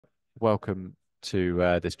welcome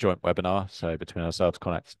to this joint webinar, so between ourselves,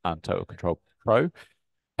 Conex and Total Control Pro.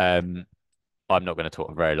 I'm not going to talk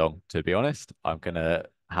for very long, to be honest. I'm going to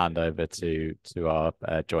hand over to our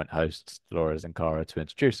joint hosts, Dolores and Cara, to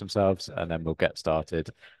introduce themselves, and then we'll get started.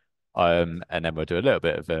 And then we'll do a little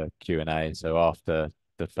bit of a Q&A. So after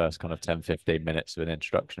the first kind of 10-15 minutes of an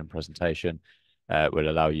introduction and presentation, we'll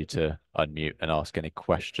allow you to unmute and ask any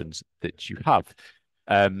questions that you have.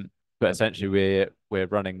 But essentially, we're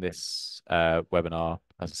running this webinar,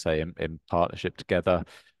 as I say, in partnership together.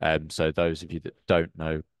 So those of you that don't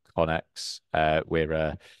know Conex,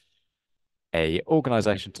 we're a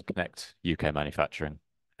organisation to connect UK manufacturing,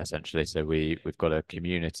 essentially. So we've got a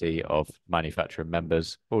community of manufacturing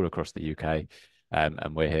members all across the UK,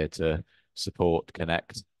 and we're here to support,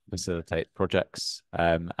 connect, facilitate projects,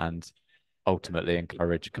 and ultimately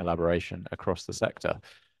encourage collaboration across the sector.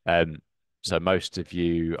 So most of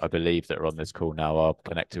you, I believe, that are on this call now are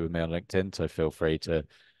connected with me on LinkedIn, so feel free to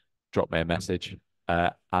drop me a message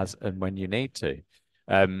as and when you need to.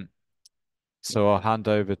 So I'll hand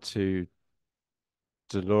over to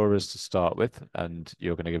Dolores to start with, and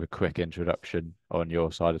you're going to give a quick introduction on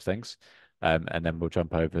your side of things, and then we'll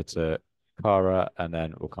jump over to Cara, and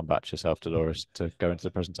then we'll come back to yourself, Dolores, to go into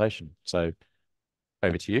the presentation. So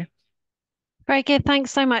over to you. Very good.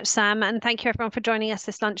 Thanks so much, Sam. And thank you everyone for joining us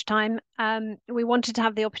this lunchtime. We wanted to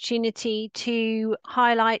have the opportunity to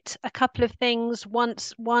highlight a couple of things. One,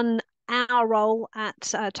 our role at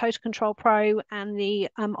Total Control Pro and the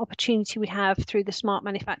opportunity we have through the Smart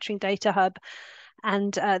Manufacturing Data Hub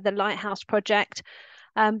and the Lighthouse project.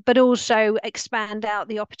 But also expand out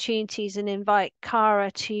the opportunities and invite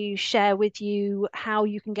Cara to share with you how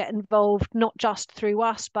you can get involved, not just through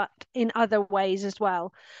us, but in other ways as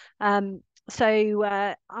well.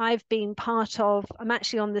 So I've been I'm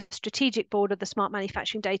actually on the strategic board of the Smart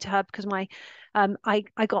Manufacturing Data Hub because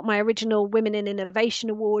I got my original Women in Innovation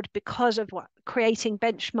Award because of creating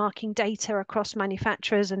benchmarking data across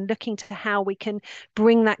manufacturers and looking to how we can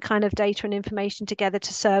bring that kind of data and information together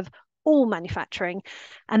to serve all manufacturing.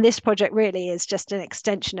 And this project really is just an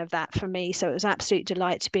extension of that for me. So it was an absolute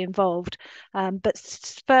delight to be involved. But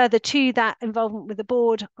further to that involvement with the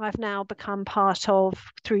board, I've now become part of,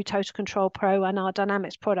 through Total Control Pro and our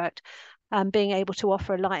Dynamics product, being able to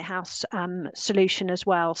offer a Lighthouse solution as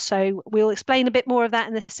well. So we'll explain a bit more of that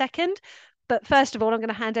in a second. But first of all, I'm going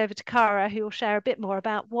to hand over to Cara, who will share a bit more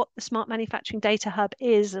about what the Smart Manufacturing Data Hub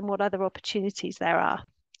is and what other opportunities there are.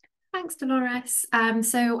 Thanks, Dolores.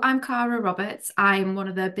 So I'm Cara Roberts. I'm one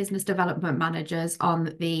of the business development managers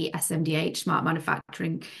on the SMDH Smart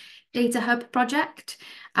Manufacturing Data Hub project.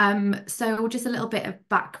 So just a little bit of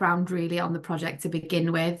background really on the project to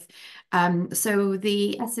begin with. So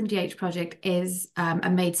the SMDH project is a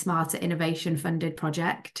Made Smarter Innovation funded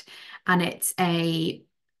project, and it's a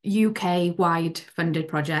UK-wide funded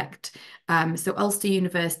project. So Ulster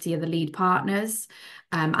University are the lead partners.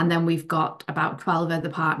 And then we've got about 12 other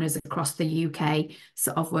partners across the UK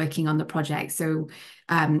sort of working on the project. So,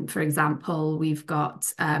 for example, we've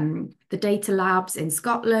got the data labs in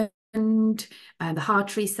Scotland, the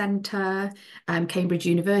Hartree Centre, Cambridge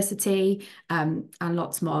University, and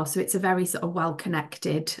lots more. So it's a very sort of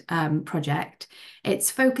well-connected project.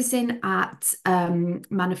 It's focusing at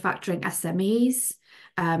manufacturing SMEs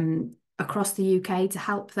across the UK to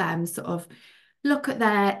help them sort of look at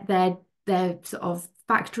their sort of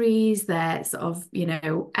factories, their sort of,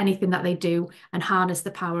 anything that they do, and harness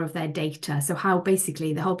the power of their data. So how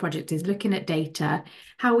basically the whole project is looking at data,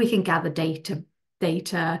 how we can gather data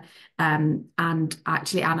and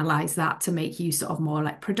actually analyze that to make you sort of more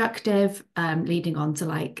like productive, leading on to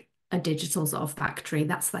like a digital sort of factory.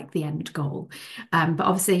 That's like the end goal. But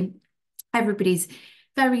obviously everybody's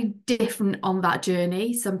very different on that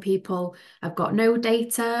journey. Some people have got no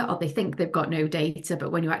data, or they think they've got no data,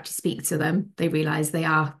 but when you actually speak to them, they realize they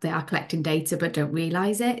are collecting data but don't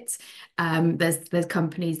realize it. There's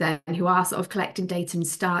companies then who are sort of collecting data and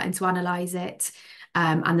starting to analyze it.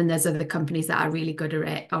 And then there's other companies that are really good at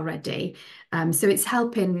it already. So it's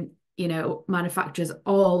helping, manufacturers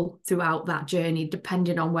all throughout that journey,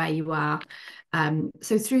 depending on where you are.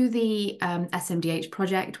 So through the SMDH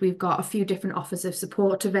project, we've got a few different offers of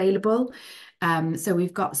support available. So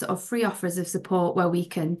we've got sort of free offers of support where we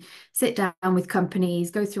can sit down with companies,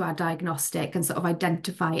 go through our diagnostic and sort of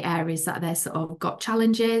identify areas that they're sort of got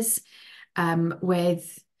challenges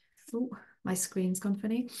with. Oh, my screen's gone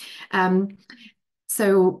funny.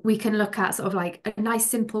 So we can look at sort of like a nice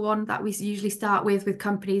simple one that we usually start with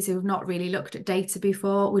companies who have not really looked at data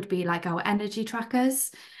before would be like our energy trackers.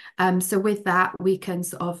 So with that, we can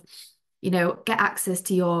sort of, get access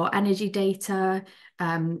to your energy data,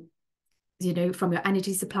 from your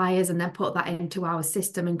energy suppliers, and then put that into our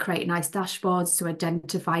system and create nice dashboards to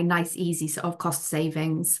identify nice, easy sort of cost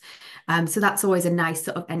savings. So that's always a nice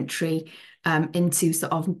sort of entry into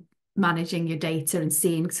sort of managing your data and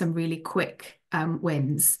seeing some really quick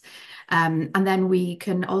wins. And then we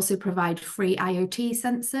can also provide free IoT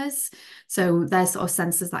sensors. So there's sort of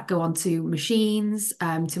sensors that go onto machines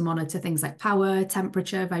to monitor things like power,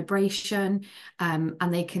 temperature, vibration,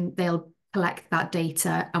 and they'll collect that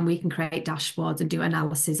data, and we can create dashboards and do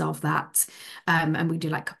analysis of that. And we do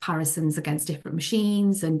like comparisons against different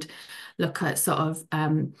machines and look at sort of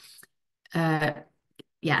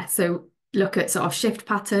so look at sort of shift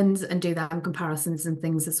patterns and do them comparisons and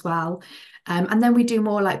things as well. And then we do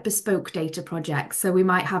more like bespoke data projects. So we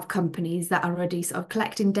might have companies that are already sort of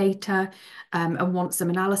collecting data and want some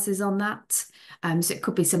analysis on that. So it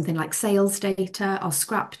could be something like sales data or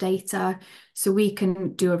scrap data. So we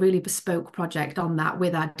can do a really bespoke project on that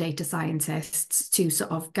with our data scientists to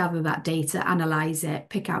sort of gather that data, analyze it,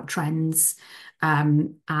 pick out trends,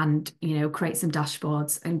 and create some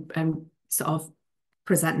dashboards and sort of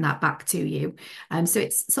present that back to you. So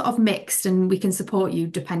it's sort of mixed, and we can support you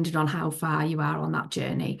depending on how far you are on that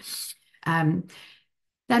journey.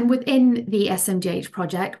 Then within the SMDH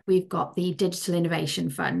project, we've got the Digital Innovation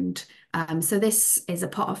Fund. So this is a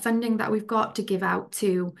pot of funding that we've got to give out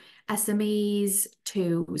to SMEs,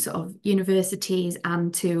 to sort of universities,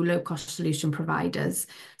 and to low-cost solution providers.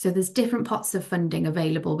 So there's different pots of funding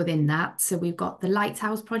available within that. So we've got the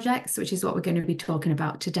Lighthouse projects, which is what we're going to be talking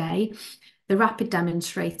about today, the rapid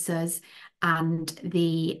demonstrators, and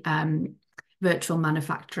the virtual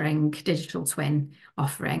manufacturing digital twin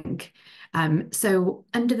offering. So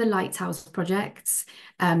under the Lighthouse projects,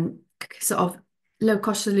 sort of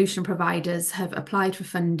low-cost solution providers have applied for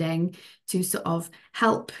funding to sort of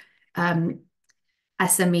help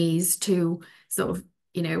SMEs to sort of,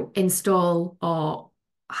 install or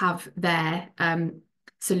have their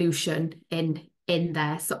solution in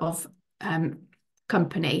their sort of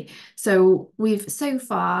company. So we've so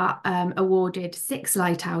far awarded 6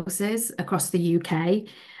 lighthouses across the UK.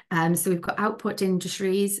 So we've got Output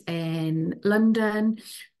Industries in London,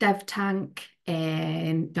 DevTank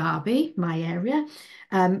in Derby, my area,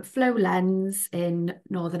 Flow Lens in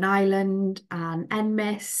Northern Ireland, and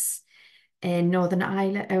NMIS in Northern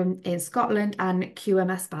Ireland, in Scotland, and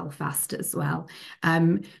QMS Belfast as well.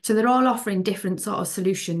 So they're all offering different sort of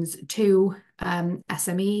solutions to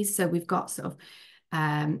SMEs. So we've got sort of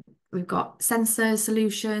we've got sensor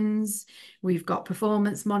solutions, we've got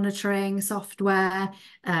performance monitoring software,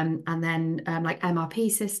 and then like MRP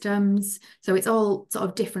systems. So it's all sort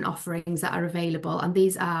of different offerings that are available, and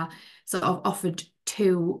these are sort of offered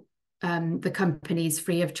to the companies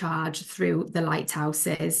free of charge through the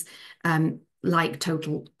lighthouses, like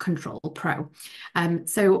Total Control Pro.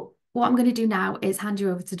 So what I'm going to do now is hand you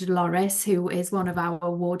over to Dolores, who is one of our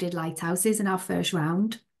awarded lighthouses in our first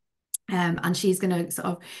round. And she's going to sort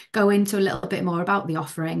of go into a little bit more about the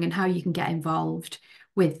offering and how you can get involved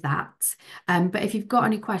with that. But if you've got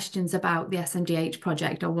any questions about the SMDH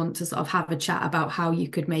project, or want to sort of have a chat about how you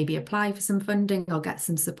could maybe apply for some funding or get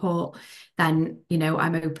some support, then,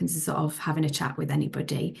 I'm open to sort of having a chat with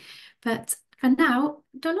anybody. But for now,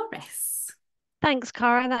 Dolores. Thanks,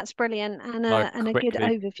 Cara. That's brilliant, and a good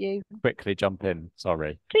overview. Quickly jump in.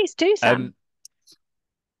 Sorry. Please do, Sam.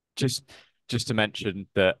 Just to mention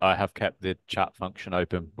that I have kept the chat function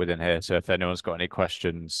open within here. So if anyone's got any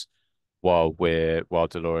questions while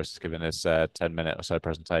Dolores is giving us a 10-minute or so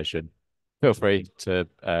presentation, feel free to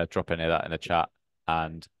drop any of that in the chat.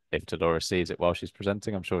 And if Dolores sees it while she's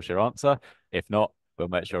presenting, I'm sure she'll answer. If not, we'll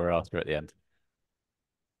make sure we ask her at the end.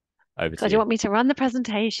 Over to you. Do you want me to run the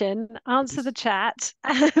presentation, answer the chat?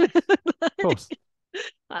 Of course.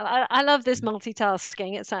 I love this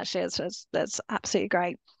multitasking. That's absolutely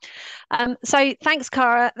great. So thanks,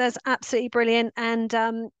 Cara. That's absolutely brilliant. And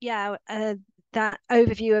that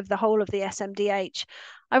overview of the whole of the SMDH.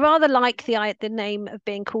 I rather like the name of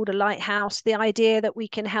being called a lighthouse, the idea that we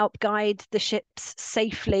can help guide the ships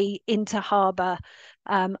safely into harbour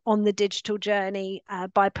on the digital journey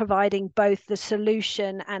by providing both the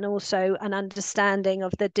solution and also an understanding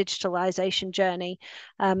of the digitalization journey.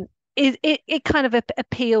 It kind of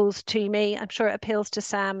appeals to me. I'm sure it appeals to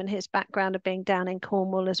Sam and his background of being down in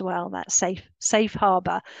Cornwall as well, that safe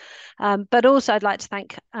harbour. But also I'd like to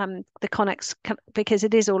thank the Conex, because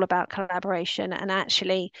it is all about collaboration, and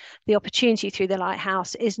actually the opportunity through the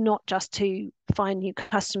Lighthouse is not just to find new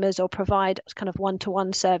customers or provide kind of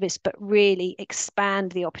one-to-one service, but really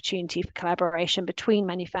expand the opportunity for collaboration between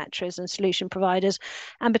manufacturers and solution providers,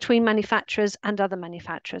 and between manufacturers and other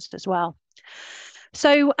manufacturers as well.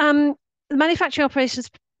 So the manufacturing operations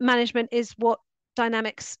management is what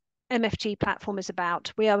DynamxMFG platform is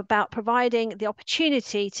about. We are about providing the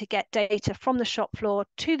opportunity to get data from the shop floor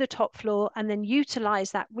to the top floor, and then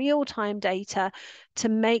utilize that real-time data to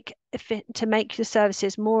make your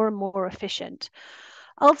services more and more efficient.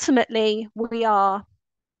 Ultimately, we are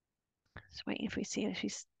just waiting if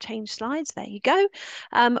we change slides. There you go.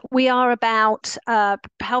 We are about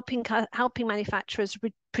helping manufacturers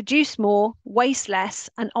produce more, waste less,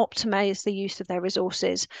 and optimize the use of their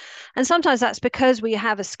resources. And sometimes that's because we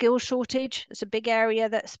have a skill shortage. It's a big area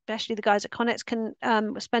that especially the guys at Conex can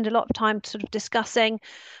spend a lot of time sort of discussing.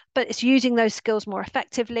 But it's using those skills more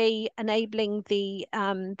effectively, enabling the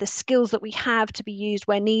skills that we have to be used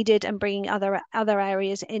where needed, and bringing other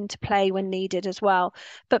areas into play when needed as well.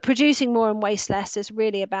 But producing more and waste less is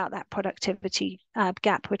really about that productivity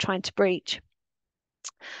gap we're trying to breach.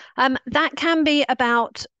 That can be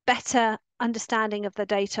about better understanding of the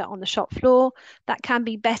data on the shop floor. That can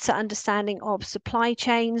be better understanding of supply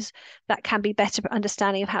chains. That can be better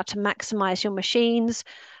understanding of how to maximize your machines.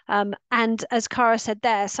 And as Cara said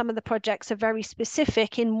there, some of the projects are very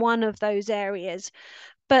specific in one of those areas.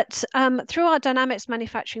 But through our Dynamics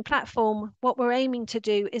manufacturing platform, what we're aiming to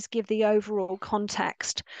do is give the overall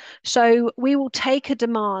context. So we will take a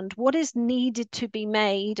demand, what is needed to be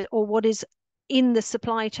made, or what is in the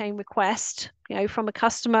supply chain request, from a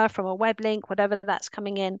customer, from a web link, whatever that's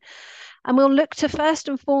coming in. And we'll look to first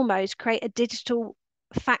and foremost create a digital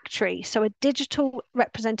factory, so a digital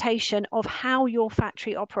representation of how your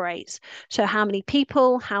factory operates. So how many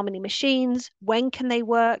people, how many machines, when can they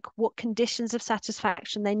work, what conditions of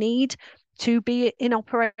satisfaction they need to be in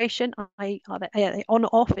operation, are they on,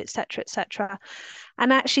 off, etc., etc.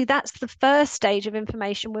 And actually, that's the first stage of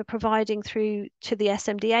information we're providing through to the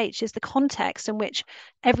SMDH, is the context in which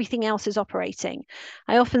everything else is operating.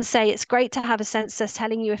 I often say it's great to have a sensor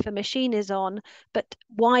telling you if a machine is on, but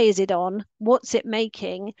why is it on? What's it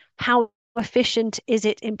making? How efficient is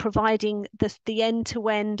it in providing the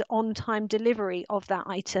end-to-end on-time delivery of that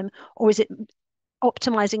item? Or is it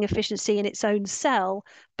optimizing efficiency in its own cell,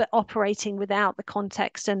 but operating without the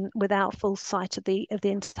context and without full sight of the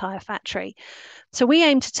entire factory? So we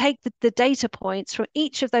aim to take the data points from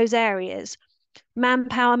each of those areas: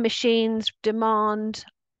 manpower, machines, demand,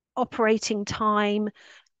 operating time,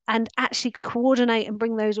 and actually coordinate and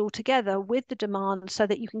bring those all together with the demand so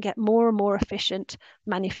that you can get more and more efficient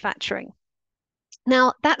manufacturing.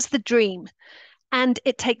 Now, that's the dream. And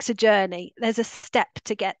it takes a journey. There's a step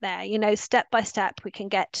to get there. Step by step, we can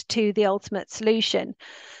get to the ultimate solution.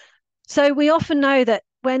 So we often know that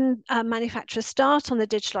when manufacturers start on the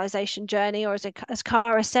digitalization journey, or as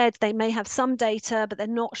Cara said, they may have some data, but they're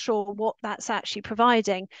not sure what that's actually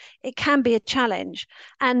providing. It can be a challenge.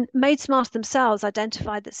 And MadeSmart themselves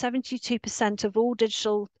identified that 72% of all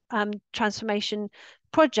digital transformation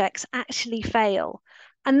projects actually fail.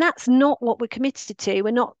 And that's not what we're committed to.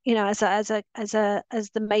 We're not, as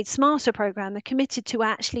the Made Smarter program, they're committed to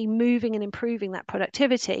actually moving and improving that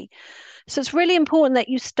productivity. So it's really important that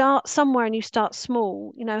you start somewhere and you start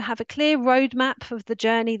small. Have a clear roadmap of the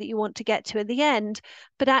journey that you want to get to at the end,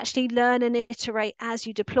 but actually learn and iterate as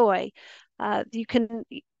you deploy. You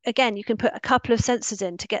can put a couple of sensors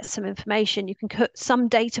in to get some information. You can put some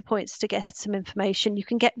data points to get some information. You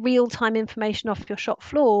can get real-time information off your shop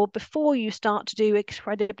floor before you start to do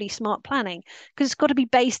incredibly smart planning, because it's got to be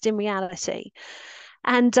based in reality.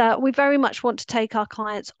 And we very much want to take our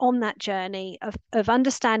clients on that journey of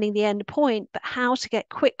understanding the end point, but how to get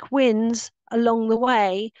quick wins along the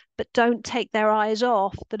way, but don't take their eyes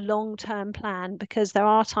off the long-term plan, because there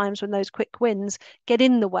are times when those quick wins get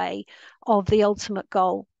in the way of the ultimate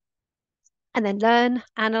goal. And then learn,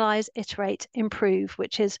 analyze, iterate, improve,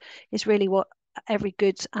 which is really what every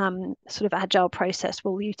good sort of agile process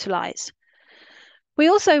will utilize. We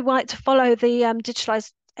also like to follow the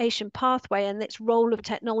digitalization pathway and its role of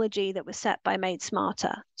technology that was set by Made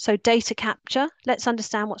Smarter. So data capture, let's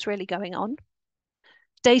understand what's really going on.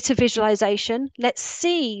 Data visualization, let's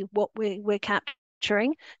see what we're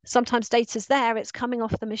capturing. Sometimes data's there, it's coming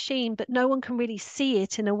off the machine, but no one can really see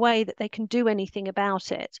it in a way that they can do anything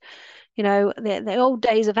about it. The old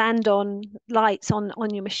days of andon lights on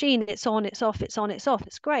your machine, it's on, it's off, it's on, it's off.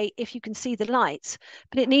 It's great if you can see the lights,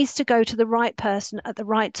 but it needs to go to the right person at the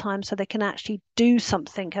right time so they can actually do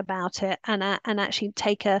something about it and actually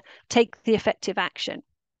take the effective action.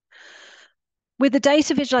 With the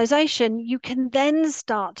data visualization, you can then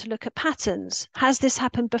start to look at patterns. Has this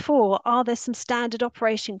happened before? Are there some standard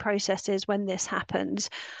operating processes when this happens?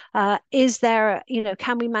 Is there,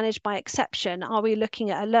 can we manage by exception? Are we looking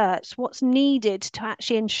at alerts? What's needed to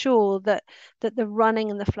actually ensure that the running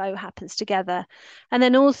and the flow happens together? And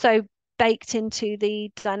then also baked into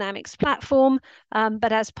the Dynamx platform,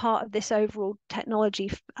 but as part of this overall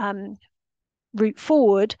technology route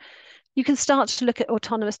forward, you can start to look at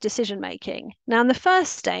autonomous decision making. Now, in the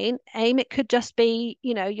first aim, it could just be,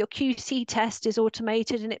 your QC test is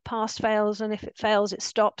automated and it fails, and if it fails, it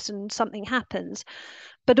stops and something happens.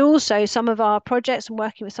 But also some of our projects and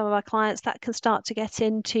working with some of our clients, that can start to get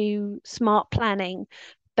into smart planning,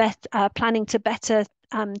 planning to better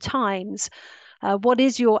times. What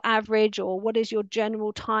is your average, or what is your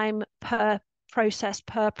general time per process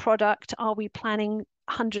per product? Are we planning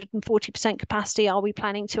 140% capacity? Are we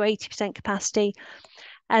planning to 80% capacity?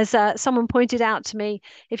 As someone pointed out to me,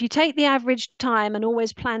 if you take the average time and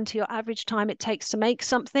always plan to your average time it takes to make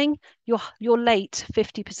something, you're late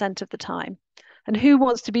 50% of the time. And who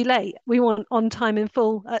wants to be late? We want on time in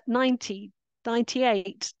full at 90,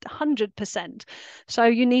 98, 100%. So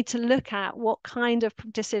you need to look at what kind of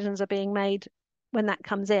decisions are being made when that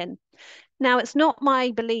comes in. Now, it's not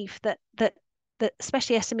my belief that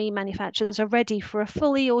especially SME manufacturers are ready for a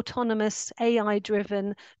fully autonomous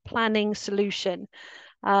AI-driven planning solution.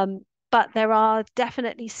 But there are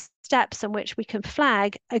definitely steps in which we can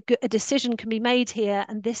flag a decision can be made here,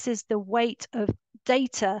 and this is the weight of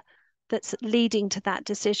data that's leading to that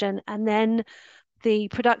decision. And then the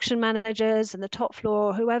production managers and the top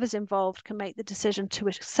floor, whoever's involved, can make the decision to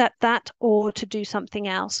accept that or to do something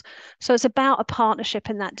else. So it's about a partnership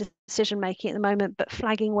in that decision making at the moment, but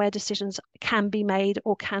flagging where decisions can be made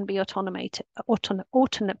or can be automated,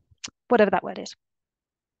 whatever that word is.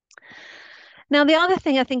 Now, the other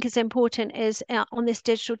thing I think is important is on this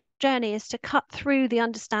digital journey is to cut through the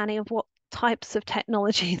understanding of what types of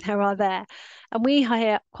technology there are there. And we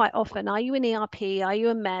hear quite often, are you an ERP? Are you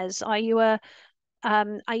a MES? Are you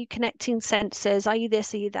connecting sensors? Are you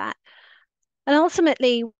this? Are you that? And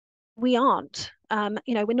ultimately, we aren't.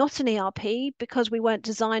 We're not an ERP because we weren't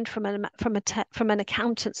designed from an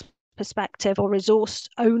accountant's perspective or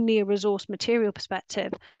only a resource material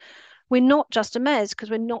perspective. We're not just a MES because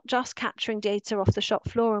we're not just capturing data off the shop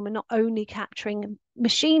floor, and we're not only capturing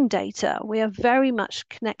machine data. We are very much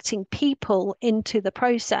connecting people into the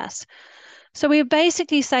process. So we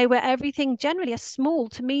basically say where everything generally a small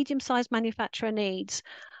to medium-sized manufacturer needs,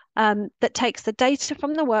 that takes the data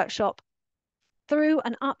from the workshop through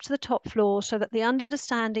and up to the top floor so that the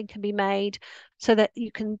understanding can be made, so that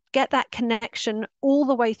you can get that connection all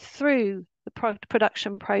the way through the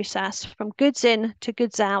production process from goods in to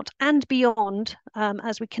goods out and beyond,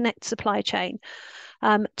 as we connect supply chain,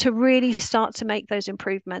 to really start to make those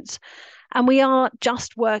improvements. And we are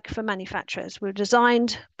just work for manufacturers. We're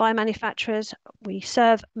designed by manufacturers, we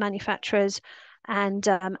serve manufacturers, and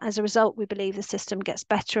as a result, we believe the system gets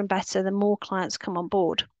better and better the more clients come on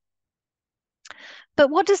board. But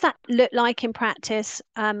what does that look like in practice?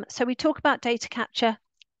 So we talk about data capture.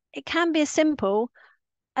 It can be as simple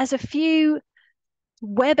as a few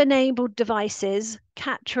web-enabled devices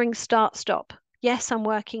capturing start-stop. Yes, I'm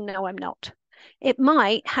working. No, I'm not. It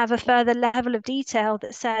might have a further level of detail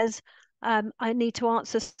that says, I need to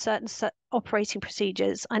answer certain operating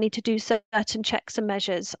procedures. I need to do certain checks and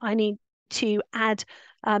measures. I need to add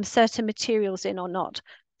certain materials in or not.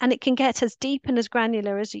 And it can get as deep and as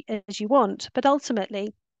granular as you want. But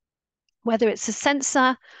ultimately, whether it's a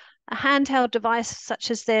sensor, a handheld device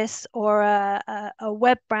such as this, or a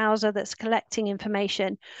web browser that's collecting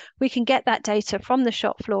information, we can get that data from the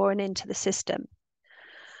shop floor and into the system.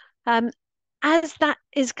 As that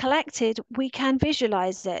is collected, we can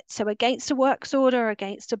visualize it. So against a works order,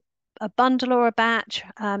 against a bundle or a batch,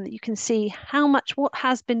 you can see what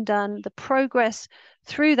has been done, the progress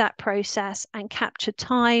through that process, and capture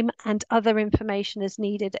time and other information as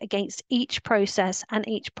needed against each process and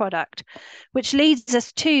each product, which leads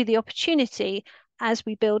us to the opportunity as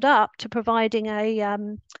we build up to providing a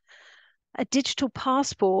digital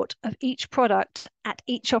passport of each product at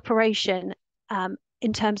each operation,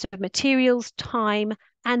 in terms of materials, time,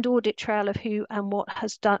 and audit trail of who and what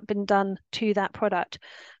has been done to that product.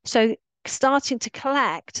 So starting to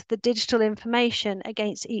collect the digital information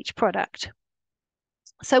against each product.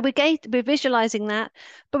 So we're visualizing that,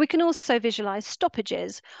 but we can also visualize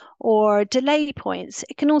stoppages or delay points.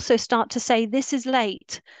 It can also start to say this is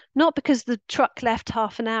late, not because the truck left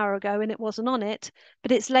half an hour ago and it wasn't on it,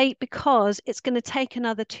 but it's late because it's going to take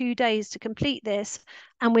another 2 days to complete this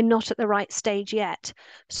and we're not at the right stage yet.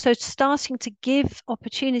 So starting to give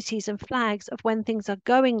opportunities and flags of when things are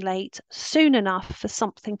going late soon enough for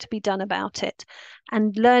something to be done about it,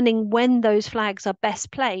 and learning when those flags are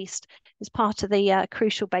best placed is part of the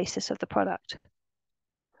crucial basis of the product.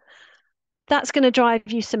 That's going to drive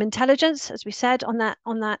you some intelligence, as we said, on that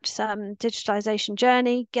digitization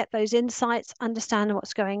journey, get those insights, understand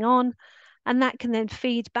what's going on. And that can then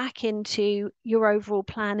feed back into your overall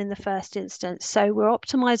plan in the first instance. So we're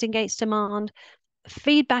optimizing against demand,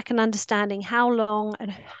 feedback and understanding how long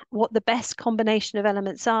and what the best combination of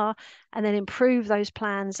elements are, and then improve those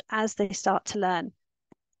plans as they start to learn.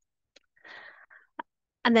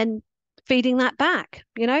 And then feeding that back,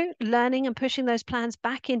 learning and pushing those plans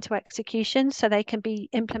back into execution so they can be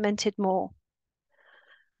implemented more.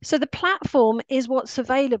 So the platform is what's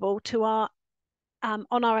available to our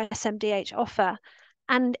on our SMDH offer.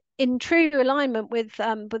 And in true alignment with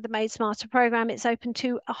the Made Smarter program, it's open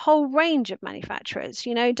to a whole range of manufacturers.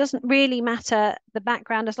 It doesn't really matter the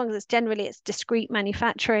background, as long as it's discrete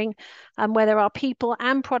manufacturing, where there are people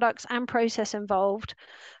and products and process involved.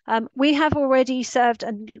 We have already served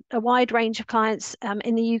a wide range of clients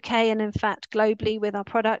in the UK and in fact globally with our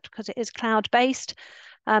product, because it is cloud-based.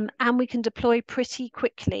 And we can deploy pretty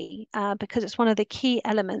quickly because it's one of the key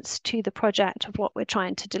elements to the project of what we're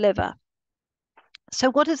trying to deliver. So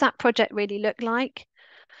what does that project really look like?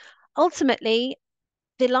 Ultimately,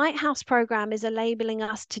 the Lighthouse program is enabling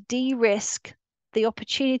us to de-risk the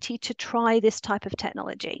opportunity to try this type of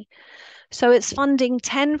technology. So it's funding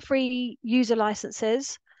 10 free user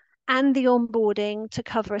licenses and the onboarding to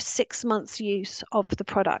cover a 6 months use of the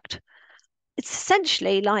product. It's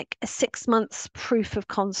essentially like a 6 months proof of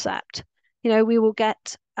concept. We will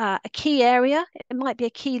get a key area. It might be a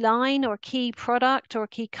key line or a key product or a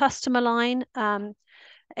key customer line.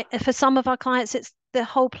 For some of our clients, it's the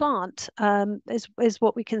whole plant is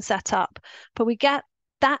what we can set up. But we get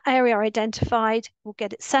that area identified. We'll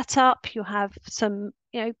get it set up. You'll have some,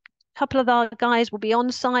 couple of our guys will be on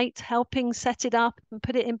site helping set it up and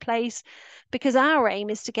put it in place, because our aim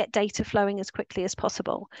is to get data flowing as quickly as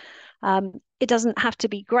possible. It doesn't have to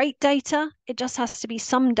be great data. It just has to be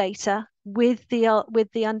some data with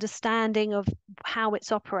the understanding of how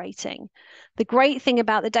it's operating. The great thing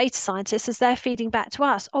about the data scientists is they're feeding back to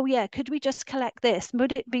us. Oh yeah, could we just collect this?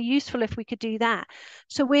 Would it be useful if we could do that?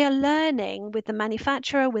 So we are learning with the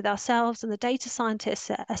manufacturer, with ourselves and the data scientists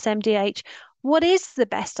at SMDH, what is the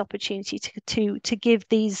best opportunity to give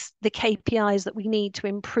the KPIs that we need to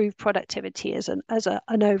improve productivity as an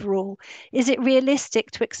overall? Is it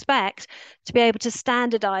realistic to expect to be able to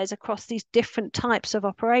standardize across these different types of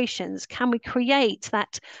operations? Can we create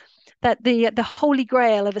that the holy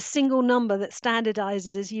grail of a single number that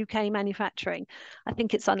standardizes UK manufacturing? I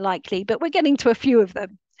think it's unlikely, but we're getting to a few of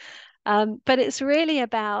them. But it's really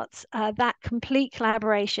about that complete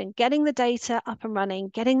collaboration, getting the data up and running,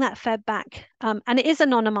 getting that fed back, and it is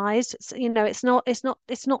anonymized.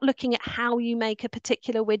 It's not looking at how you make a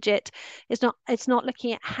particular widget. It's not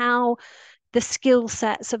looking at how the skill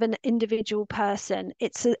sets of an individual person.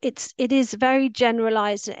 It is very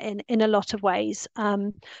generalized in a lot of ways.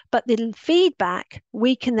 But the feedback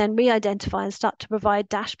we can then re-identify and start to provide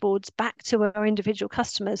dashboards back to our individual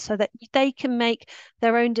customers so that they can make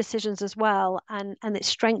their own decisions as well, and it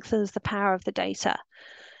strengthens the power of the data.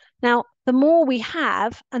 Now, the more we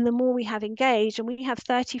have and the more we have engaged, and we have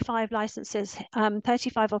 35 licenses,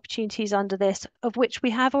 35 opportunities under this, of which we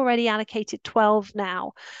have already allocated 12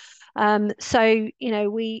 now. So,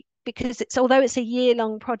 because although it's a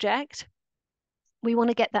year-long project, we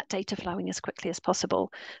want to get that data flowing as quickly as possible,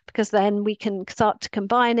 because then we can start to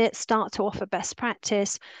combine it, start to offer best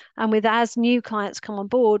practice. And as new clients come on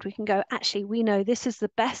board, we can go, actually, we know this is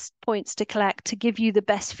the best points to collect to give you the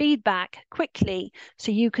best feedback quickly,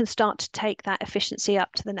 so you can start to take that efficiency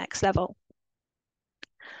up to the next level.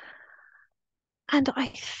 And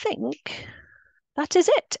I think that is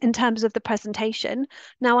it in terms of the presentation.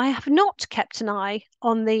 Now, I have not kept an eye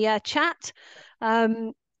on the chat,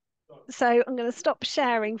 so I'm going to stop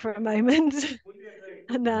sharing for a moment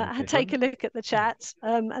and take a look at the chat,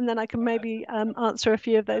 and then I can maybe answer a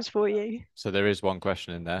few of those for you. So there is one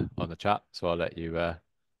question in there on the chat, so I'll let you have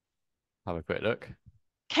a quick look.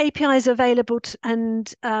 KPIs available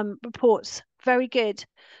and reports. Very good.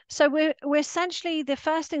 So we're essentially, the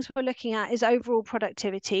first things we're looking at is overall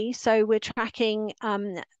productivity. So we're tracking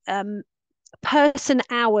person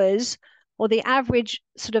hours, or the average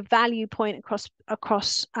sort of value point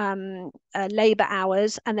across labor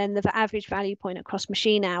hours, and then the average value point across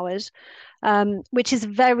machine hours, which is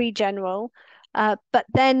very general. But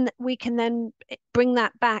then we can then bring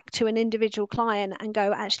that back to an individual client and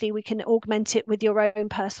go, actually, we can augment it with your own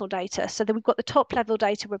personal data. So that we've got the top level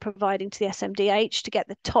data we're providing to the SMDH to get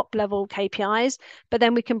the top level KPIs, but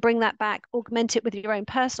then we can bring that back, augment it with your own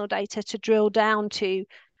personal data to drill down to,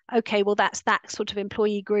 okay, well, that's that sort of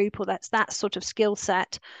employee group, or that's that sort of skill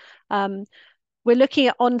set. We're looking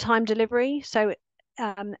at on-time delivery. So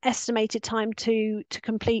estimated time to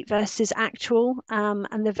complete versus actual,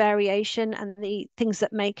 and the variation and the things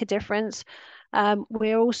that make a difference.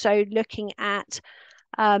 We're also looking at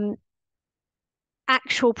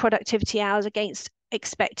actual productivity hours against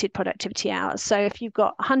expected productivity hours. So if you've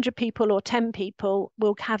got 100 people or 10 people,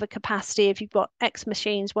 we'll have a capacity. If you've got X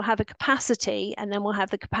machines, we'll have a capacity, and then we'll have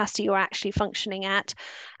the capacity you're actually functioning at,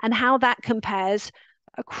 and how that compares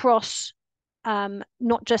across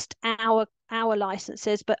not just our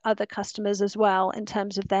licenses, but other customers as well in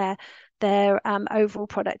terms of their overall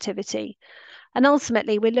productivity. And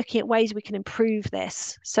ultimately, we're looking at ways we can improve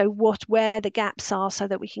this. So where the gaps are, so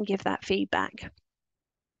that we can give that feedback.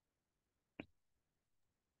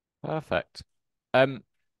 Perfect. I've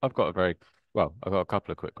got a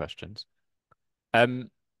couple of quick questions. I know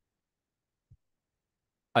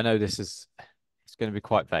it's going to be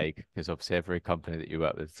quite vague because obviously every company that you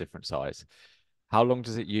work with is different size. How long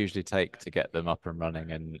does it usually take to get them up and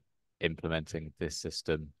running and implementing this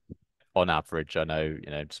system on average? I know,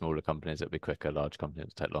 smaller companies it'll be quicker, large companies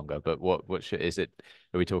it'll take longer, but is it?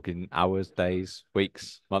 Are we talking hours, days,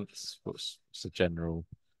 weeks, months? What's the general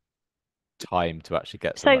time to actually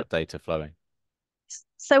get some of that data flowing?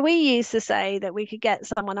 So we used to say that we could get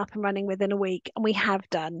someone up and running within a week, and we have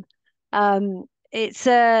done.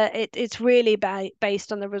 It's really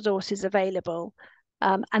based on the resources available.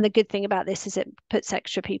 And the good thing about this is it puts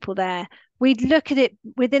extra people there. We'd look at it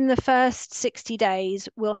within the first 60 days,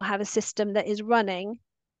 we'll have a system that is running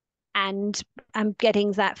and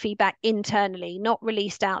getting that feedback internally, not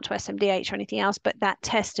released out to SMDH or anything else, but that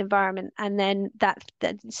test environment. And then that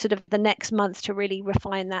sort of the next month to really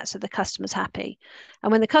refine that so the customer's happy.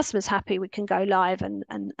 And when the customer's happy, we can go live and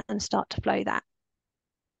start to flow that.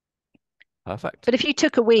 Perfect. But if you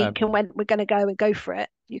took a week and went, we're going to go for it,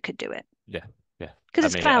 you could do it. Yeah.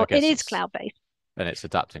 Because it is cloud-based. And it's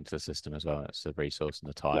adapting to the system as well. It's the resource and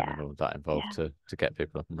the time and all of that involved to get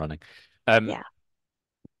people up and running.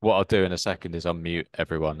 What I'll do in a second is unmute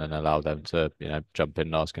everyone and allow them to, jump in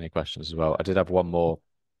and ask any questions as well. I did have one more.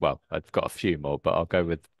 Well, I've got a few more, but I'll go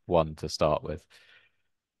with one to start with.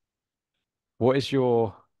 What is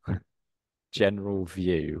your general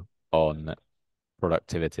view on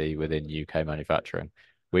productivity within UK manufacturing?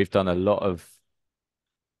 We've done a lot of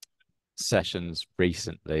sessions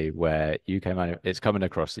recently where it's coming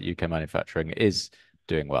across that UK manufacturing is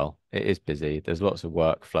doing well. It is busy. There's lots of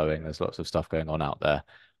work flowing. There's lots of stuff going on out there.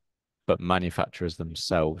 But manufacturers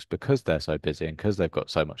themselves, because they're so busy and because they've got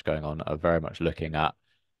so much going on, are very much looking at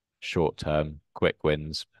short-term, quick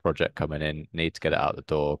wins, project coming in, need to get it out the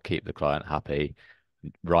door, keep the client happy.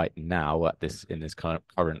 Right now, in this kind of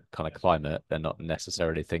current kind of climate, they're not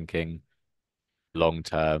necessarily thinking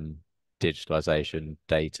long-term digitalization,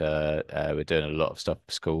 data. We're doing a lot of stuff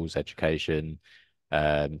for schools, education,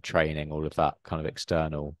 training, all of that kind of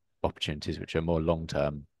external opportunities, which are more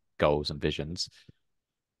long-term goals and visions.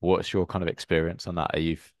 What's your kind of experience on that? Are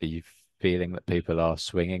you feeling that people are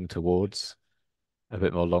swinging towards a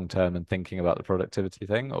bit more long-term and thinking about the productivity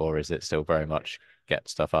thing, or is it still very much get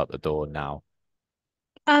stuff out the door now?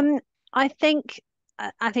 I think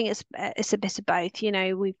it's a bit of both.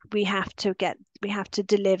 We have to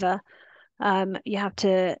deliver. You have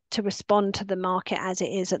to respond to the market as it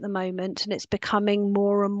is at the moment, and it's becoming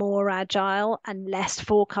more and more agile and less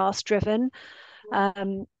forecast driven.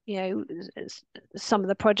 Some of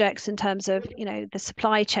the projects in terms of the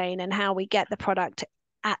supply chain and how we get the product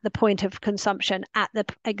at the point of consumption at the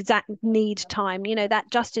exact need time,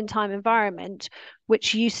 that just-in-time environment,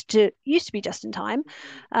 which used to be just in time,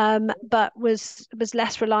 but was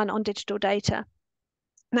less reliant on digital data.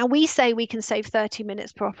 Now we say we can save 30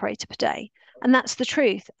 minutes per operator per day, and that's the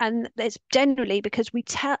truth. And it's generally because we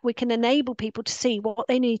can enable people to see what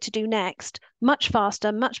they need to do next much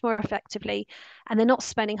faster, much more effectively, and they're not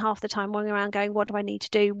spending half the time wandering around going, what do I need to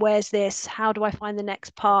do? Where's this? How do I find the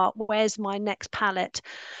next part? Where's my next pallet?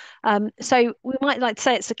 So we might like to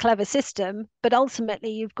say it's a clever system, but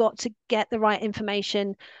ultimately you've got to get the right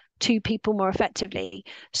information to people more effectively.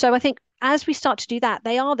 So I think as we start to do that,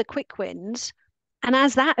 they are the quick wins. And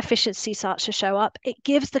as that efficiency starts to show up, it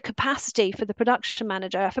gives the capacity for the production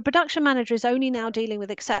manager. If a production manager is only now dealing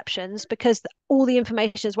with exceptions because all the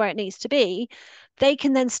information is where it needs to be, they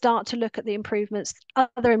can then start to look at the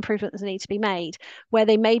other improvements that need to be made, where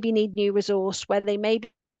they maybe need new resource, where they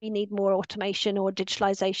maybe need more automation or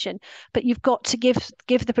digitalization. But you've got to give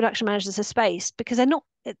the production managers a space, because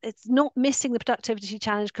it's not missing the productivity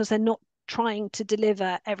challenge because they're not trying to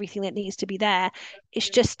deliver everything that needs to be there. It's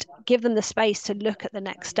just give them the space to look at the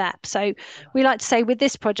next step. So we like to say with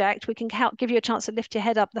this project, we can give you a chance to lift your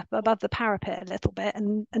head up above the parapet a little bit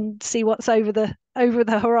and see what's over the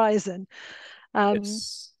horizon.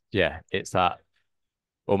 It's that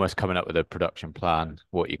almost coming up with a production plan,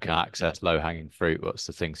 what you can access, low hanging fruit, what's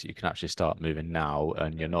the things that you can actually start moving now,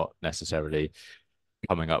 and you're not necessarily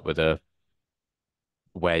coming up with a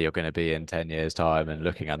where you're going to be in 10 years time and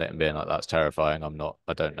looking at it and being like, that's terrifying.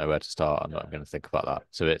 I don't know where to start. I'm not going to think about that.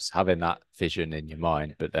 So it's having that vision in your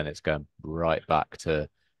mind, but then it's going right back to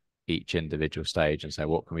each individual stage and say,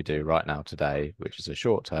 what can we do right now today, which is a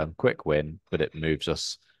short term quick win, but it moves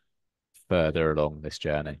us further along this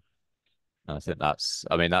journey. And I think that's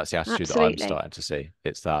the attitude that I'm Absolutely. starting to see.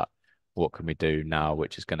 It's that what can we do now,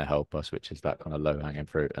 which is going to help us, which is that kind of low hanging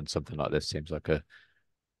fruit. And something like this seems like a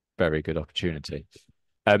very good opportunity.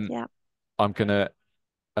 Yeah. I'm going to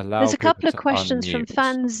There's allow a people couple of to questions from unmute.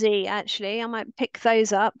 Fanzi, actually. I might pick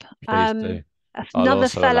those up. Please do. I'll Another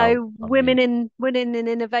also allow fellow unmute. women in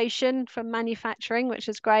innovation from manufacturing, which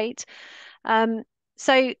is great. Um, it's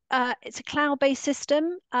a cloud-based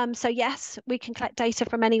system. So yes, we can collect data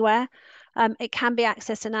from anywhere. It can be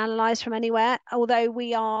accessed and analyzed from anywhere, although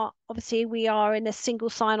we are in a single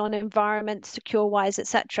sign-on environment, secure-wise,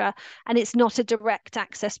 etc. And it's not a direct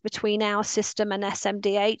access between our system and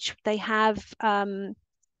SMDH. They have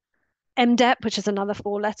MDEP, which is another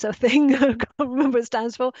four-letter thing. I can't remember what it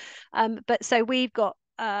stands for. But so we've got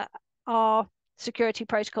our security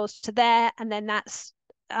protocols to there, and then that's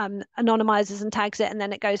anonymizes and tags it, and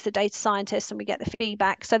then it goes to data scientists, and we get the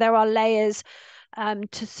feedback. So there are layers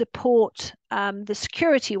to support the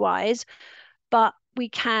security-wise, but we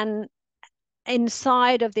can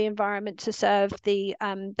inside of the environment to serve the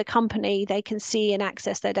company, they can see and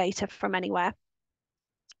access their data from anywhere.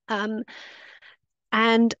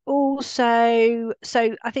 And also,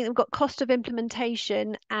 so I think we've got cost of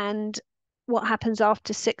implementation and what happens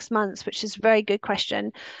after 6 months, which is a very good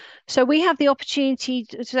question. So we have the opportunity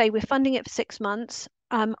to say we're funding it for 6 months.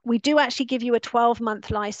 We do actually give you a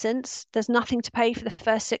 12-month license. There's nothing to pay for the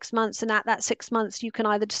first 6 months. And at that 6 months, you can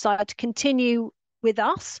either decide to continue with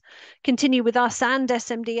us and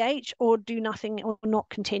SMDH, or do nothing or not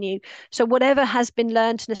continue. So whatever has been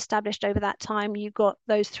learned and established over that time, you've got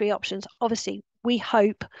those three options. Obviously, we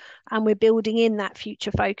hope, and we're building in that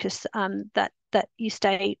future focus, that you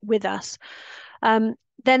stay with us.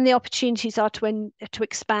 Then the opportunities are to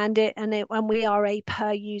expand it, and we are a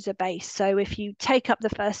per user base. So if you take up the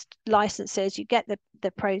first licenses, you get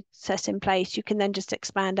the process in place, you can then just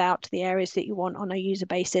expand out to the areas that you want on a user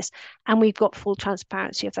basis. And we've got full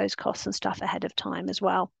transparency of those costs and stuff ahead of time as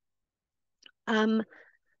well.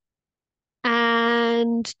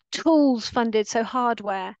 And tools funded, so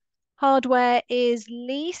hardware. Hardware is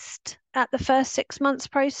leased at the first 6 months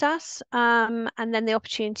process, and then the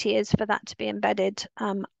opportunity is for that to be embedded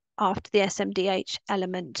after the SMDH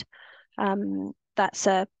element. That's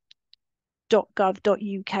a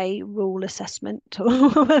 .gov.uk rule assessment, or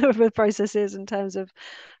whatever the process is in terms of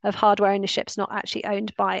hardware ownership's not actually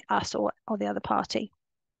owned by us or the other party.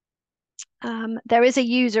 There is a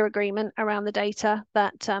user agreement around the data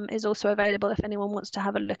that is also available if anyone wants to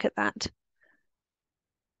have a look at that.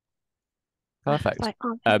 Perfect. Have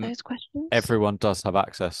I answered those questions? Everyone does have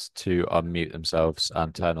access to unmute themselves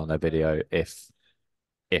and turn on their video if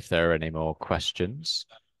there are any more questions.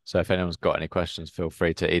 So if anyone's got any questions, feel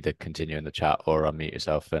free to either continue in the chat or unmute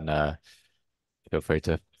yourself, and feel free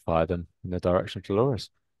to fire them in the direction of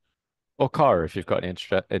Dolores or Cara if you've got any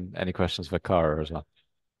interest in any questions for Cara as well.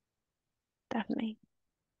 Definitely.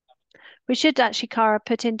 We should actually, Cara,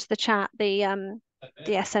 put into the chat the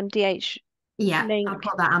SMDH link. I'll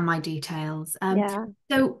put that on my details. Yeah.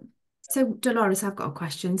 So Dolores, I've got a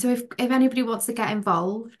question. So if anybody wants to get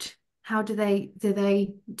involved, how do they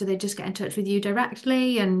just get in touch with you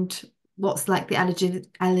directly, and what's like the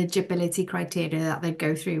eligibility criteria that they'd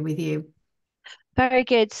go through with you? Very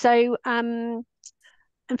good. So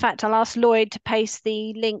in fact, I'll ask Lloyd to paste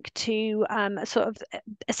the link to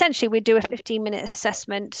essentially we do a 15-minute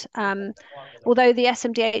assessment. Although the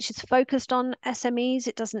SMDH is focused on SMEs,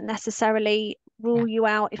 it doesn't necessarily rule you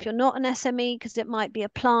out if you're not an SME, because it might be a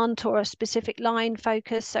plant or a specific line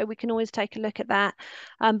focus. So we can always take a look at that.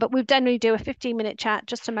 But we generally do a 15-minute chat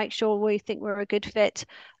just to make sure we think we're a good fit.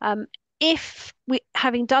 If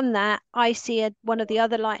having done that, I see one of the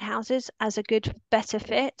other lighthouses as a better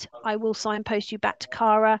fit, I will signpost you back to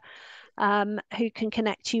Cara, who can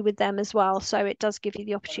connect you with them as well. So it does give you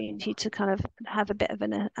the opportunity to kind of have a bit of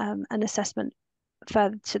an assessment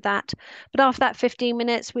further to that. But after that 15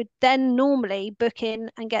 minutes, we'd then normally book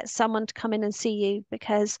in and get someone to come in and see you,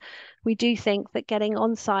 because we do think that getting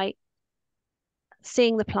on site,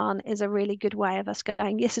 seeing the plan, is a really good way of us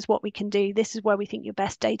going, this is what we can do, this is where we think your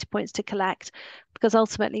best data points to collect, because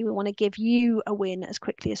ultimately we want to give you a win as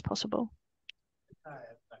quickly as possible.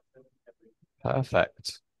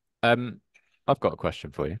 Perfect. I've got a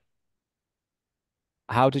question for you.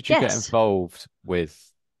 How did you get Yes. involved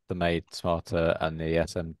with the Made Smarter and the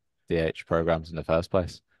SMDH programs in the first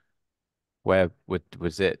place? Where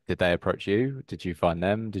was it? Did they approach you? Did you find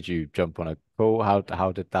them? Did you jump on a call?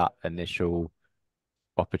 How did that initial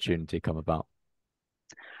opportunity come about?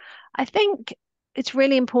 I think it's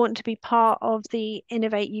really important to be part of the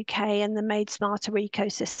Innovate UK and the Made Smarter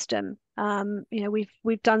ecosystem.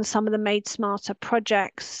 We've done some of the Made Smarter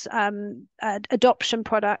projects, adoption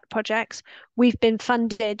product projects. We've been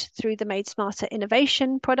funded through the Made Smarter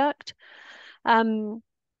Innovation product,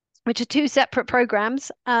 which are two separate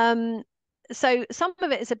programs. So some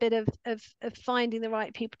of it is a bit of finding the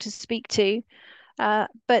right people to speak to.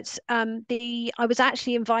 But I was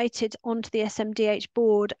actually invited onto the SMDH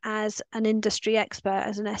board as an industry expert,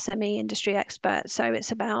 as an SME industry expert. So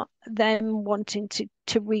it's about them wanting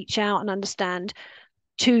to reach out and understand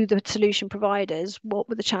to the solution providers what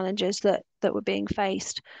were the challenges that were being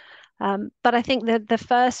faced. But I think that the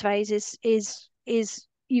first phase is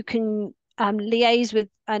you can liaise with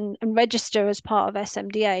and register as part of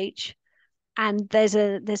SMDH, and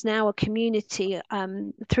there's now a community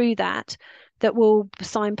through that will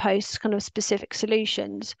signpost kind of specific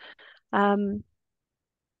solutions. And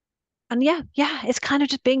yeah, it's kind of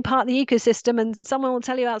just being part of the ecosystem, and someone will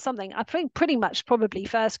tell you about something. I think pretty much probably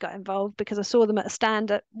first got involved because I saw them at a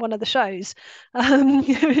stand at one of the shows, which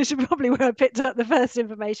is probably where I picked up the first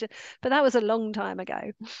information. But that was a long time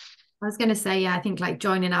ago. I was going to say, yeah, I think like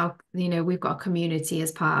joining our, we've got a community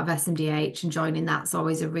as part of SMDH, and joining that's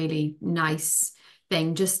always a really nice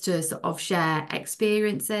thing, just to sort of share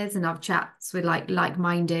experiences and have chats with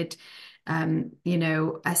like-minded,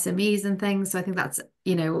 SMEs and things. So I think that's,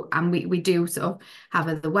 and we do sort of have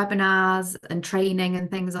the webinars and training and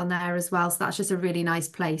things on there as well. So that's just a really nice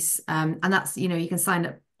place. And that's, you can sign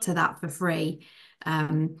up to that for free.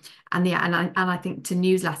 And I think to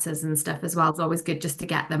newsletters and stuff as well, it's always good just to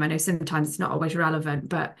get them. I know sometimes it's not always relevant,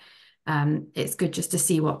 but it's good just to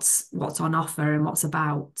see what's on offer and what's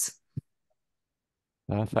about.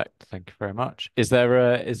 Perfect. Thank you very much. Is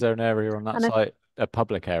there an area on that And site, a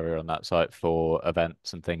public area on that site for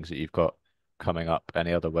events and things that you've got coming up?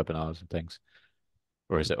 Any other webinars and things?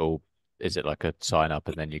 Or is it like a sign up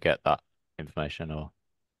and then you get that information, or?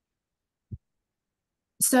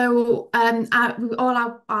 So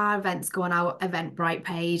all our events go on our Eventbrite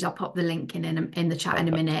page. I'll pop the link in the chat in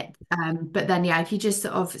a minute. But then yeah, if you just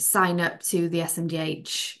sort of sign up to the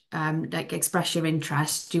SMDH, like express your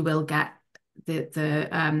interest, you will get the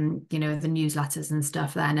the newsletters and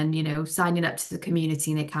stuff then. And signing up to the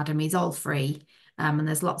community and the academy is all free. And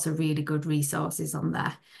there's lots of really good resources on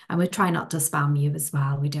there. And we try not to spam you as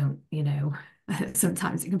well. We don't,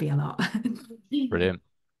 sometimes it can be a lot. Brilliant.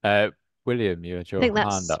 William, you had I your think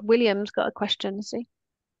hand that's up. William's got a question, see?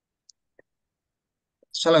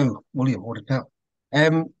 Hello, William Watertown.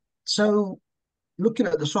 So looking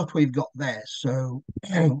at the software you've got there, so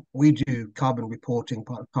we do carbon reporting,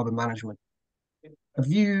 part of carbon management. Have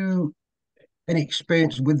you any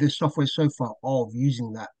experience with this software so far of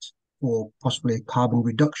using that for possibly a carbon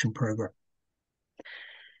reduction program?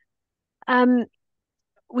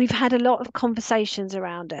 We've had a lot of conversations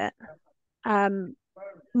around it.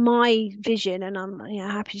 My vision, and I'm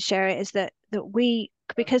happy to share it, is that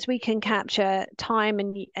because we can capture time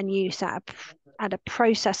and use at a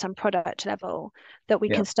process and product level, that we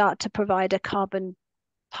can start to provide a carbon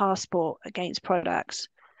passport against products.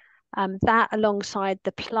 That alongside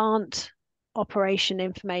the plant operation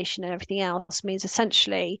information and everything else means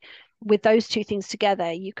essentially with those two things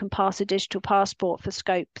together, you can pass a digital passport for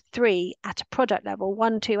scope 3 at a product level,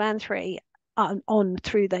 1, 2, and 3 on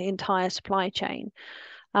through the entire supply chain.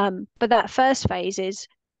 But that first phase is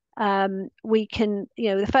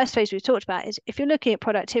the first phase we've talked about is if you're looking at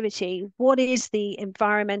productivity, what is the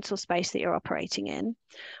environmental space that you're operating in?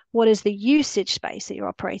 What is the usage space that you're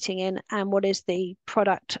operating in? And what is the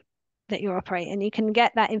product that you're operating? And you can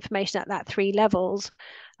get that information at that 3 levels.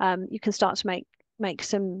 You can start to make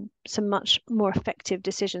some much more effective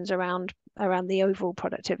decisions around the overall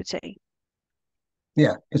productivity.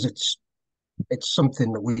 Yeah, because it's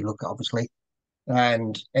something that we look at, obviously,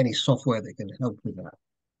 and any software that can help with that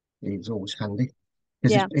is always handy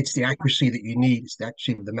because it's the accuracy that you need. It's the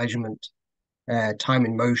accuracy of the measurement, time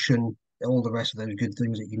in motion, all the rest of those good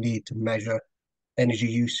things that you need to measure energy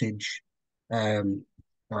usage, and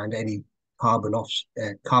any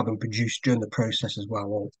carbon produced during the process as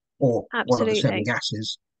well, or one of the 7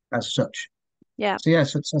 gases as such. Yeah. So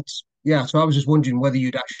yeah, so I was just wondering whether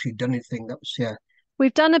you'd actually done anything that was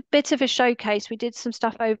We've done a bit of a showcase. We did some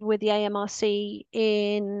stuff over with the AMRC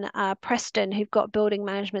in Preston, who've got a building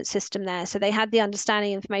management system there. So they had the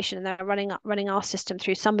understanding information, and they're running our system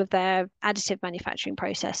through some of their additive manufacturing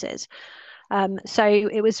processes. So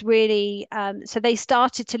it was really, so they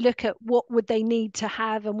started to look at what would they need to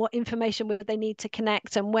have and what information would they need to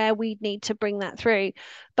connect and where we'd need to bring that through.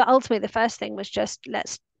 But ultimately, the first thing was just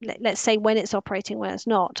let's say when it's operating, when it's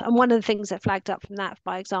not. And one of the things that flagged up from that,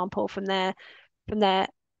 by example, from their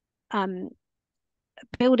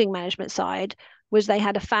building management side, was they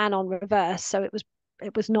had a fan on reverse, so it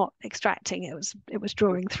was not extracting, it was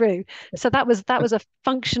drawing through. So that was a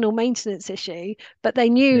functional maintenance issue, but they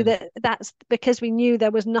knew that's because we knew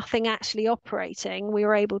there was nothing actually operating, we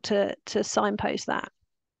were able to signpost that.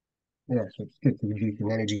 Yeah, so it's good for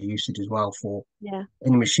reducing energy usage as well for Yeah.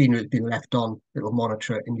 any machinery that's been left on. It'll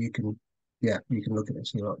monitor it, and you can look at it and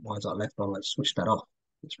see, like, why is that left on? Let's switch that off.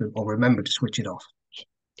 Or remember to switch it off.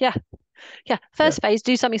 Yeah. First phase,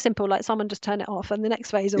 do something simple like someone just turn it off, and the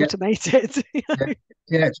next phase automate it.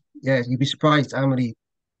 You'd be surprised how many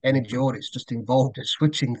energy audits just involved in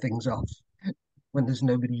switching things off when there's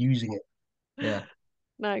nobody using it. Yeah.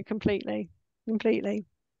 No, completely.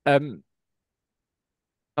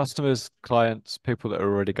 Customers, clients, people that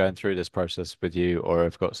are already going through this process with you or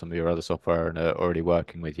have got some of your other software and are already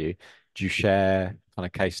working with you, do you share kind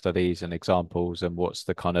of case studies and examples, and what's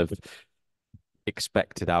the kind of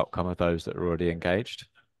expected outcome of those that are already engaged?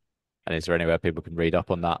 And is there anywhere people can read up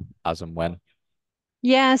on that as and when?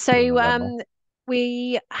 Yeah, so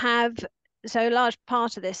we have, so a large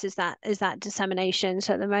part of this is that dissemination.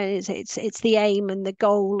 So at the moment it's the aim and the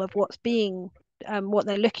goal of what's being what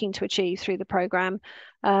they're looking to achieve through the program.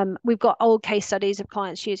 We've got old case studies of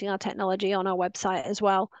clients using our technology on our website as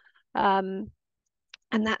well.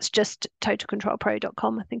 And that's just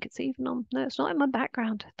totalcontrolpro.com. I think it's even on. No, it's not in my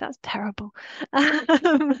background. That's terrible.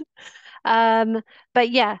 But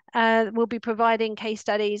yeah, we'll be providing case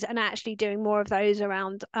studies and actually doing more of those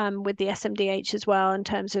around with the SMDH as well in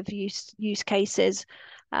terms of use cases.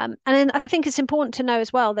 And then I think it's important to know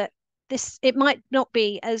as well that it might not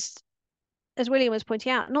be as William was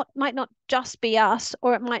pointing out, might not just be us,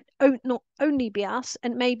 or it might not only be us,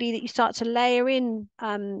 and maybe that you start to layer in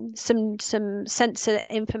some sensor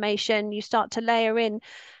information, you start to layer in,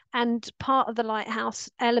 and part of the Lighthouse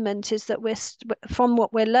element is that from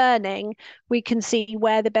what we're learning, we can see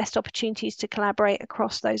where the best opportunities to collaborate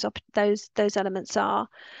across those elements are.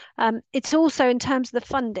 It's also, in terms of the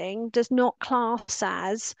funding, does not class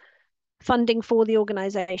as funding for the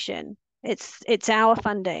organization. It's our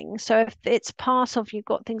funding. So if it's part of, you've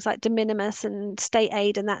got things like de minimis and state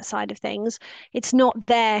aid and that side of things, it's not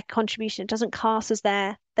their contribution. It doesn't class as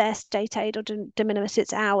their state aid or de minimis,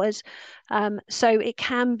 it's ours. So it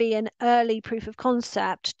can be an early proof of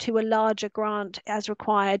concept to a larger grant as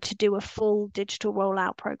required to do a full digital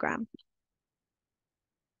rollout program.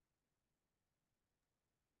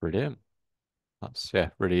 Brilliant. That's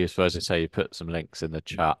really useful. As I say, you put some links in the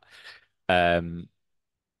chat.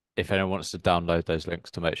 If anyone wants to download those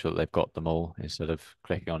links to make sure that they've got them all, instead of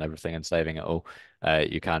clicking on everything and saving it all,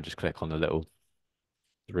 you can just click on the little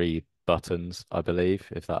 3 buttons, I believe,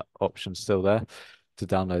 if that option's still there, to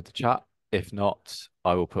download the chat. If not,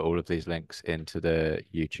 I will put all of these links into the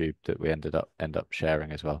YouTube that we end up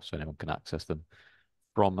sharing as well, so anyone can access them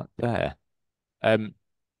from there.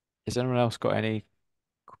 Has anyone else got any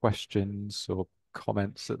questions or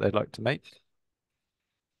comments that they'd like to make?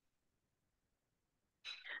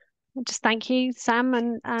 Just thank you, Sam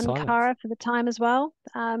and Cara, for the time as well.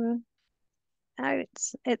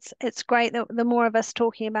 It's great that the more of us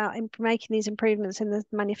talking about making these improvements in the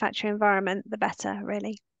manufacturing environment, the better,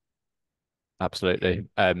 really. Absolutely.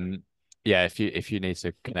 Yeah, if you need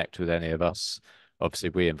to connect with any of us, obviously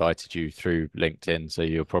we invited you through LinkedIn, so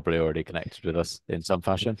you're probably already connected with us in some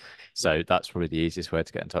fashion. So that's probably the easiest way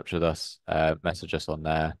to get in touch with us. Message us on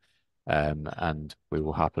there. And we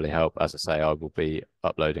will happily help. As I say, I will be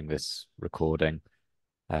uploading this recording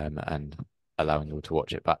and allowing you all to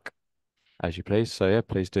watch it back as you please. So yeah,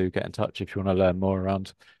 please do get in touch if you want to learn more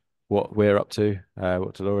around what we're up to,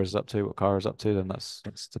 what Dolores is up to, what Cara is up to. Then that's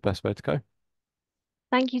the best way to go.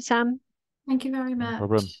 Thank you, Sam. Thank you very much. No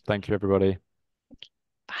problem. Thank you, everybody.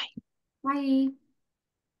 Bye. Bye.